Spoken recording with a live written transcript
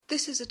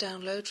This is a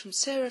download from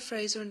Sarah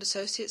Fraser and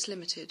Associates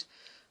Limited.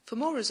 For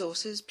more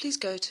resources, please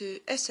go to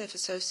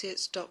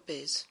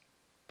sfassociates.biz.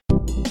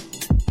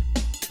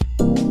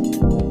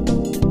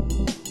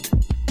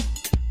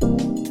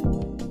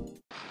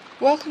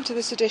 Welcome to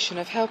this edition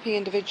of Helping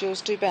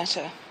Individuals Do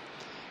Better.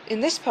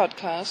 In this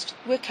podcast,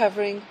 we're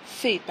covering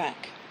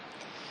feedback.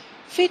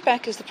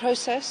 Feedback is the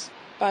process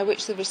by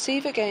which the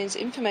receiver gains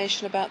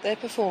information about their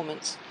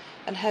performance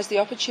and has the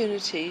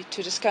opportunity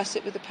to discuss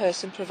it with the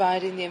person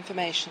providing the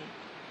information.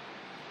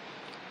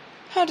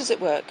 How does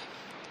it work?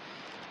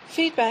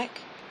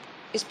 Feedback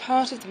is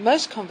part of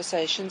most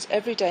conversations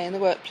every day in the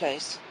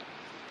workplace.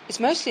 It's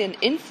mostly an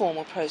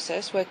informal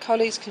process where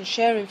colleagues can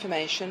share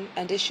information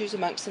and issues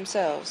amongst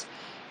themselves,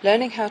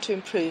 learning how to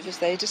improve as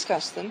they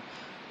discuss them,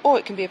 or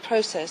it can be a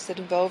process that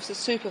involves a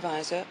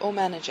supervisor or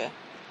manager.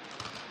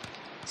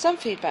 Some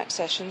feedback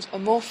sessions are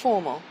more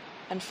formal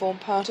and form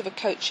part of a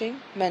coaching,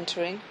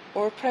 mentoring,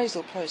 or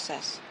appraisal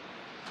process.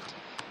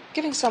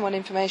 Giving someone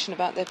information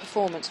about their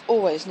performance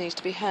always needs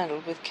to be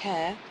handled with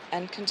care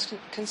and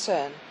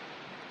concern.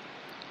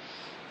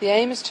 The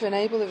aim is to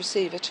enable the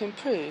receiver to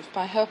improve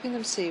by helping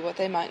them see what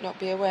they might not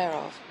be aware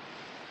of.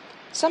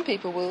 Some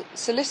people will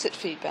solicit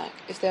feedback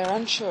if they are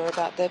unsure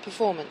about their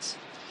performance.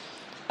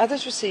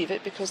 Others receive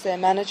it because their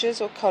managers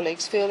or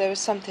colleagues feel there is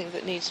something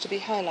that needs to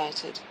be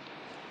highlighted.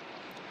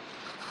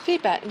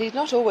 Feedback need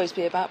not always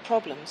be about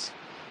problems.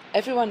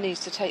 Everyone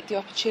needs to take the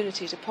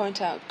opportunity to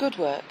point out good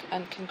work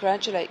and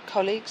congratulate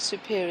colleagues,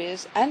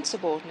 superiors and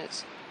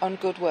subordinates on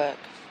good work.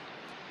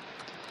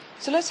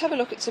 So let's have a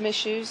look at some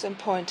issues and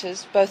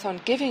pointers both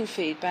on giving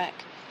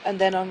feedback and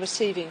then on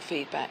receiving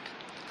feedback.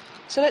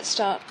 So let's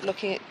start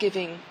looking at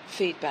giving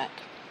feedback.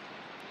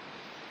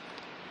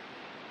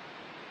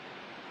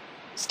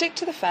 Stick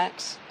to the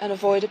facts and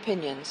avoid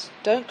opinions.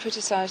 Don't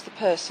criticise the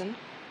person,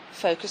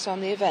 focus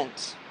on the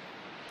events.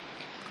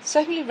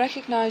 Secondly,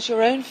 recognise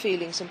your own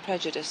feelings and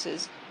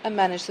prejudices and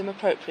manage them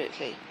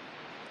appropriately.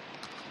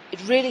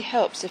 It really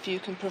helps if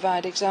you can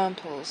provide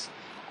examples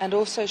and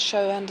also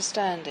show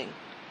understanding.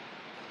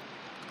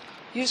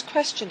 Use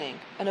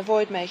questioning and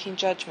avoid making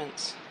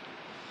judgments.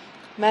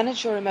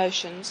 Manage your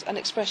emotions and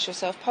express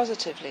yourself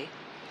positively.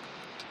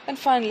 And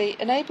finally,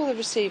 enable the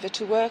receiver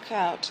to work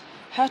out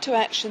how to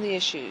action the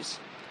issues,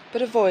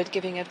 but avoid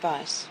giving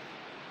advice.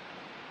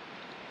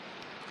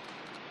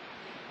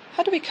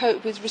 How do we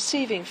cope with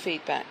receiving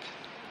feedback?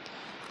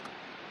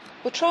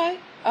 Well, try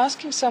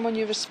asking someone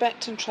you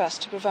respect and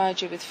trust to provide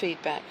you with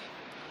feedback.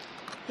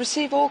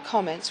 Receive all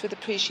comments with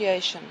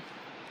appreciation.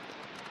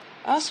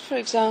 Ask for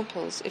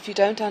examples if you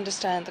don't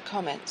understand the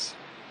comments.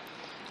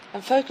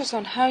 And focus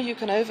on how you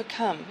can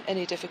overcome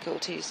any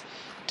difficulties.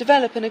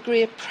 Develop and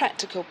agree a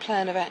practical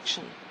plan of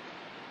action.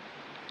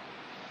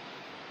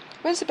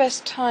 When's the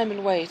best time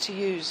and way to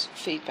use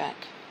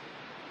feedback?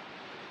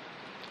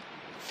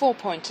 4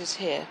 pointers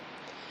here.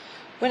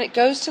 When it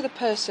goes to the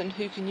person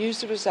who can use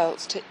the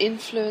results to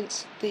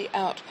influence the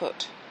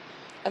output.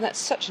 And that's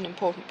such an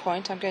important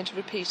point, I'm going to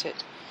repeat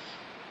it.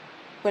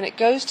 When it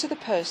goes to the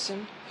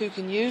person who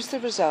can use the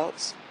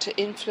results to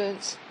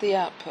influence the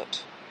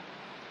output.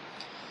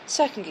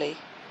 Secondly,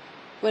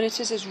 when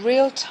it is as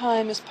real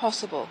time as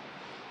possible.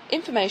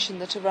 Information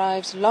that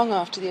arrives long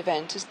after the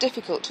event is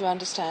difficult to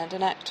understand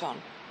and act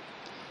on.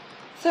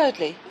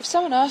 Thirdly, if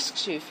someone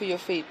asks you for your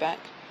feedback,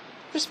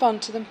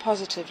 respond to them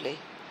positively.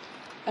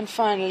 And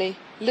finally,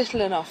 little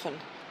and often,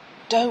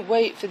 don't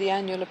wait for the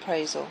annual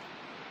appraisal.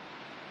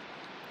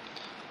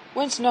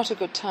 When's not a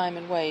good time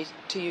and way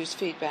to use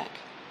feedback?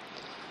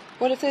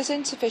 Well, if there's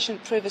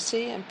insufficient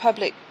privacy and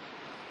public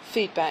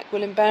feedback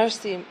will embarrass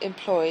the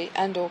employee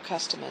and or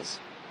customers.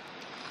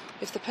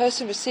 If the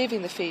person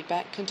receiving the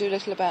feedback can do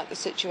little about the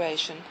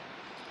situation.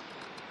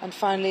 And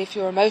finally, if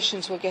your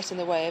emotions will get in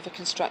the way of a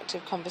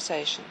constructive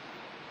conversation.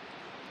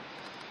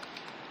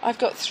 I've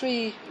got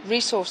 3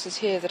 resources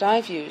here that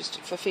I've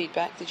used for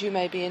feedback that you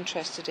may be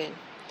interested in.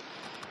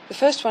 The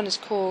first one is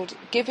called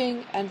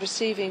Giving and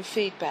Receiving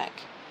Feedback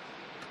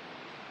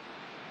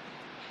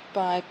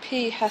by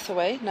P.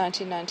 Hathaway,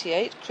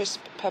 1998, Crisp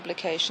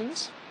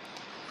Publications.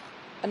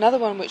 Another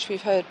one which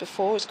we've heard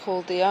before is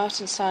called The Art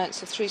and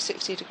Science of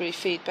 360-Degree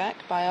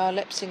Feedback by R.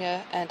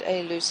 Lepsinger and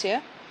A.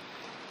 Lucia.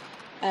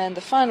 And the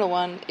final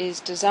one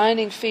is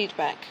Designing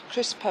Feedback,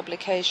 Crisp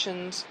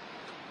Publications,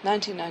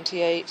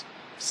 1998,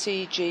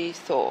 C. G.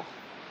 Thor.